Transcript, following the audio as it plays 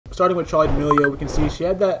starting with Charli D'Amelio, we can see she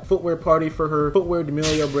had that footwear party for her Footwear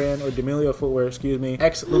D'Amelio brand, or D'Amelio Footwear, excuse me,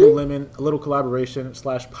 ex Lululemon, a little collaboration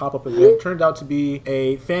slash pop-up event. Turned out to be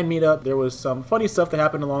a fan meetup. There was some funny stuff that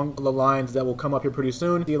happened along the lines that will come up here pretty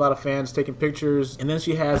soon. See a lot of fans taking pictures, and then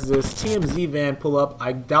she has this TMZ van pull up.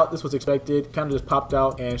 I doubt this was expected. Kind of just popped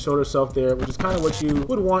out and showed herself there, which is kind of what you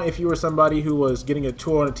would want if you were somebody who was getting a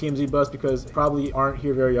tour on a TMZ bus, because probably aren't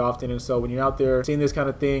here very often. And so when you're out there seeing this kind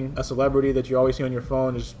of thing, a celebrity that you always see on your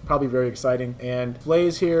phone, is probably very exciting. And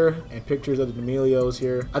displays here and pictures of the D'Amelios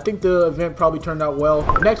here. I think the event probably turned out well.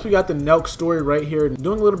 Next, we got the Nelk story right here,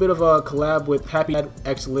 doing a little bit of a collab with Happy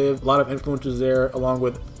X Live. A lot of influencers there, along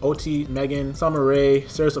with OT, Megan, Summer Rae,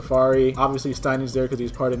 Sarah Safari. Obviously Steiny's there because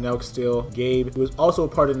he's part of Nelk still. Gabe, who was also a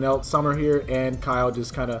part of Nelk. Summer here, and Kyle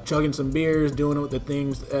just kind of chugging some beers, doing the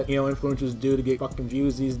things that, you know, influencers do to get fucking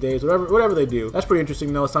views these days. Whatever they do. That's pretty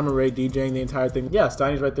interesting though. Summer Rae DJing the entire thing. Yeah,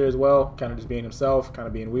 Steiny's right there as well, kind of just being himself, kind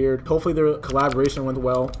of being weird. Hopefully their collaboration went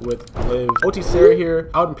well with Liv. OT Sarah here,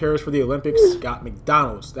 out in Paris for the Olympics. Got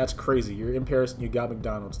McDonald's. That's crazy. You're in Paris and you got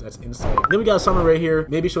McDonald's. That's insane. Then we got Summer Rae here.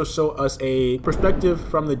 Maybe she'll show us a perspective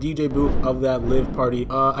from the DJ booth of that Liv party.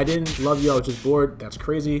 I didn't love you, I was just bored. That's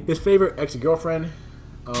crazy. His favorite ex-girlfriend.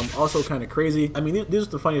 Also kind of crazy. I mean, these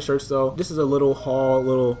are the funniest shirts though. This is a little haul,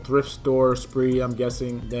 little thrift store spree, I'm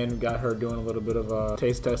guessing. Then we got her doing a little bit of a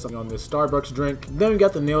taste test on this Starbucks drink. Then we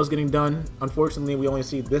got the nails getting done. Unfortunately, we only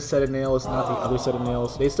see this set of nails, not the other set of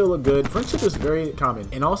nails. They still look good. Friendship is very common,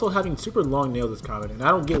 and also having super long nails is common. And I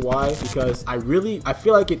don't get why, because I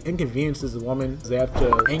feel like it inconveniences the woman. They have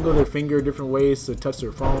to angle their finger different ways to touch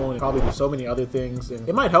their phone, and probably do so many other things. And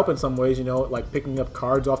it might help in some ways, you know, like picking up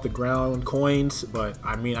cards off the ground, coins, but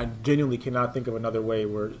I mean, I genuinely cannot think of another way.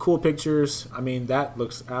 Where cool pictures, I mean, that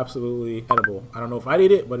looks absolutely edible. I don't know if I'd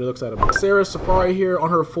eat it, but it looks edible. Sarah Safari here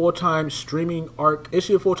on her full-time streaming arc. Is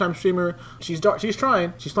she a full-time streamer? She's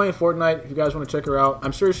trying. She's playing Fortnite. If you guys want to check her out,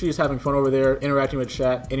 I'm sure she's having fun over there, interacting with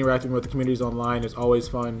chat, interacting with the communities online is always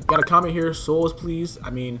fun. Got a comment here, souls please. I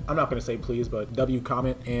mean, I'm not gonna say please, but W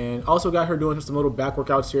comment. And also got her doing some little back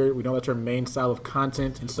workouts here. We know that's her main style of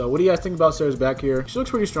content. And so what do you guys think about Sarah's back here? She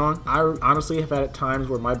looks pretty strong. I honestly have had times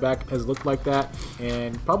where my back has looked like that,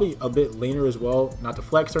 and probably a bit leaner as well. Not to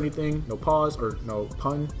flex or anything, no pause, or no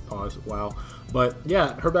pun, pause, wow. But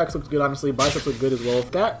yeah, her back looks good, honestly. Biceps look good as well.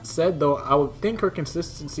 That said though, I would think her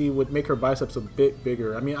consistency would make her biceps a bit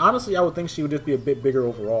bigger. I mean, honestly, I would think she would just be a bit bigger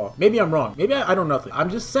overall. Maybe I'm wrong. Maybe I don't know nothing. I'm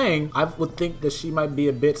just saying, I would think that she might be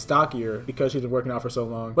a bit stockier because she's been working out for so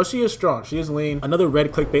long. But she is strong. She is lean. Another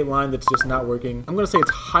red clickbait line that's just not working. I'm gonna say it's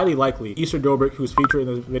highly likely Issa Dobrik, who's featured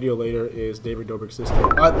in the video later, is David Dobrik's sister.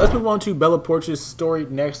 Alright, let's move on to Bella Porch's story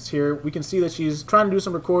next here. We can see that she's trying to do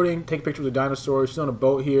some recording, take pictures of dinosaurs. She's on a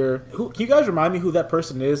boat here. Can you guys remind me who that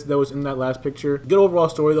person is that was in that last picture? Good overall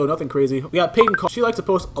story though, nothing crazy. We got Peyton Call. She likes to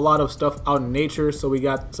post a lot of stuff out in nature, so we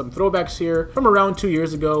got some throwbacks here from around 2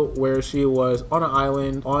 years ago where she was on an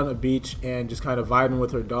island, on a beach, and just kind of vibing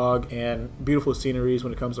with her dog, and beautiful sceneries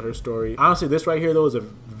when it comes to her story. Honestly, this right here though is a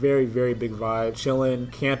very, very big vibe. Chilling,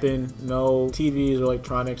 camping, no TVs or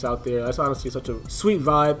electronics out there. That's honestly such a sweet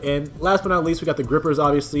vibe. And last but not least, we got the grippers,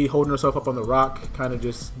 obviously, holding herself up on the rock, kind of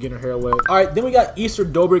just getting her hair wet. Alright, then we got Issa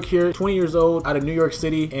Dobrik here, 20 years old, out of New York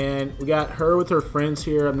City, and we got her with her friends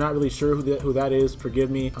here. I'm not really sure who that is, forgive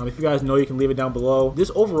me. If you guys know, you can leave it down below.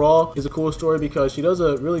 This overall is a cool story because she does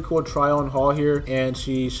a really cool try on haul here, and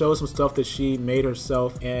she shows some stuff that she made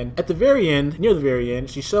herself, and at the very end, near the very end,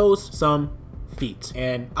 she shows some feet.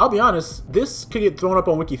 And I'll be honest, this could get thrown up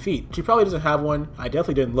on Wiki Feet. She probably doesn't have one. I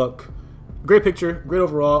definitely didn't look. Great picture, great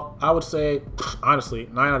overall. I would say, honestly,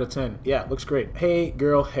 9 out of 10. Yeah, looks great. Hey,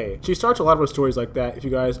 girl, hey. She starts a lot of her stories like that. If you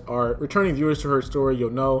guys are returning viewers to her story, you'll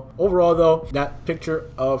know. Overall, though, that picture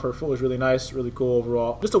of her foot was really nice, really cool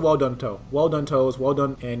overall. Just a well-done toe. Well-done toes, well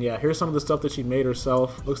done. And yeah, here's some of the stuff that she made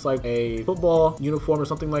herself. Looks like a football uniform or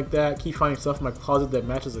something like that. Keep finding stuff in my closet that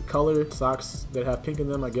matches the color. Socks that have pink in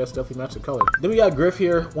them, I guess, definitely match the color. Then we got Griff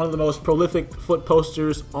here, one of the most prolific foot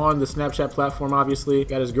posters on the Snapchat platform, obviously.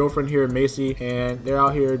 Got his girlfriend here, Macy, and they're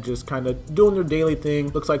out here just kind of doing their daily thing.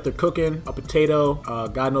 Looks like they're cooking a potato,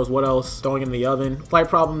 God knows what else, throwing it in the oven. Slight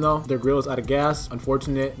problem though, their grill is out of gas.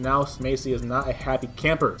 Unfortunate. Now Macy is not a happy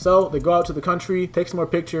camper. So they go out to the country, take some more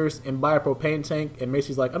pictures, and buy a propane tank, and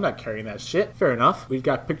Macy's like, I'm not carrying that shit. Fair enough. We've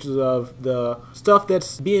got pictures of the stuff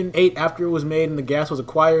that's being ate after it was made and the gas was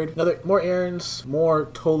acquired. More errands, more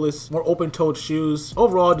toeless, more open-toed shoes.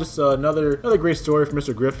 Overall, just another great story from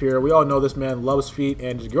Mr. Griff here. We all know this man loves feet,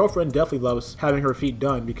 and his girlfriend definitely loves having her feet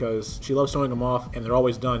done because she loves showing them off, and they're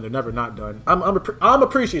always done. They're never not done. I'm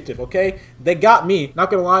appreciative, okay? They got me. Not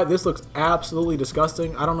gonna lie, this looks absolutely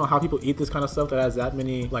disgusting. I don't know how people eat this kind of stuff that has that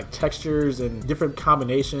many like textures and different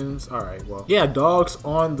combinations. All right, well, yeah, dogs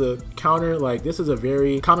on the counter. Like, this is a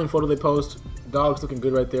very common photo they post. Dogs looking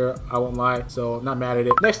good right there, I won't lie, so not mad at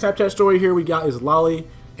it. Next Snapchat story here we got is Lolly,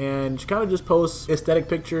 and she kind of just posts aesthetic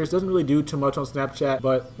pictures. Doesn't really do too much on Snapchat,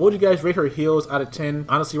 but what would you guys rate her heels out of 10?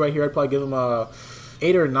 Honestly, right here, I'd probably give them a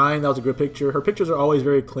 8 or 9. That was a good picture. Her pictures are always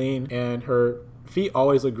very clean, and her feet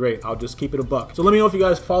always look great. I'll just keep it a buck. So let me know if you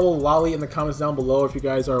guys follow Lolly in the comments down below, if you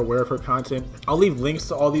guys are aware of her content. I'll leave links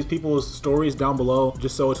to all these people's stories down below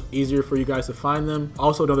just so it's easier for you guys to find them.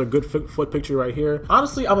 Also, another good foot picture right here.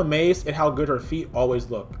 Honestly, I'm amazed at how good her feet always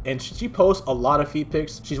look. And she posts a lot of feet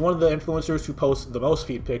pics. She's one of the influencers who posts the most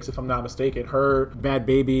feet pics, if I'm not mistaken. Her, Bad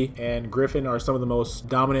Baby, and Griffin are some of the most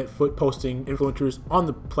dominant foot posting influencers on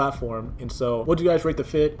the platform. And so, what do you guys rate the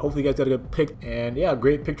fit? Hopefully you guys got a good pick. And yeah,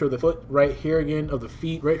 great picture of the foot right here again. Of the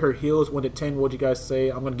feet. Rate her heels 1 to 10. What do you guys say?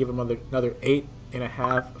 I'm gonna give them another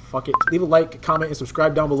 8.5. Fuck it. Leave a like, comment, and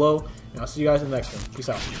subscribe down below, and I'll see you guys in the next one. Peace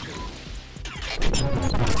out.